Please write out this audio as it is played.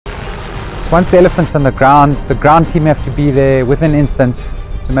Once the elephant's on the ground team have to be there within instance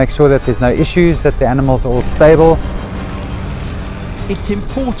to make sure that there's no issues, that the animals are all stable. It's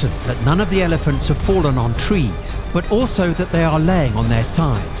important that none of the elephants have fallen on trees, but also that they are laying on their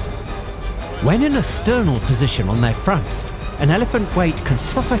sides. When in a sternal position on their fronts, an elephant weight can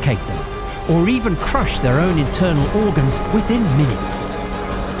suffocate them or even crush their own internal organs within minutes.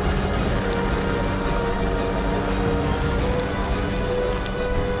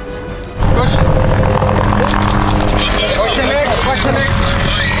 Push. Watch your legs, watch your legs.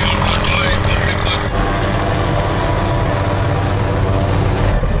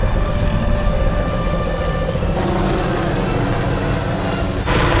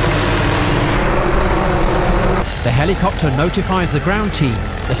 The helicopter notifies the ground team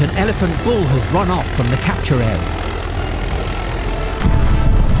that an elephant bull has run off from the capture area.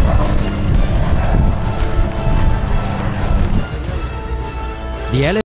 The elephant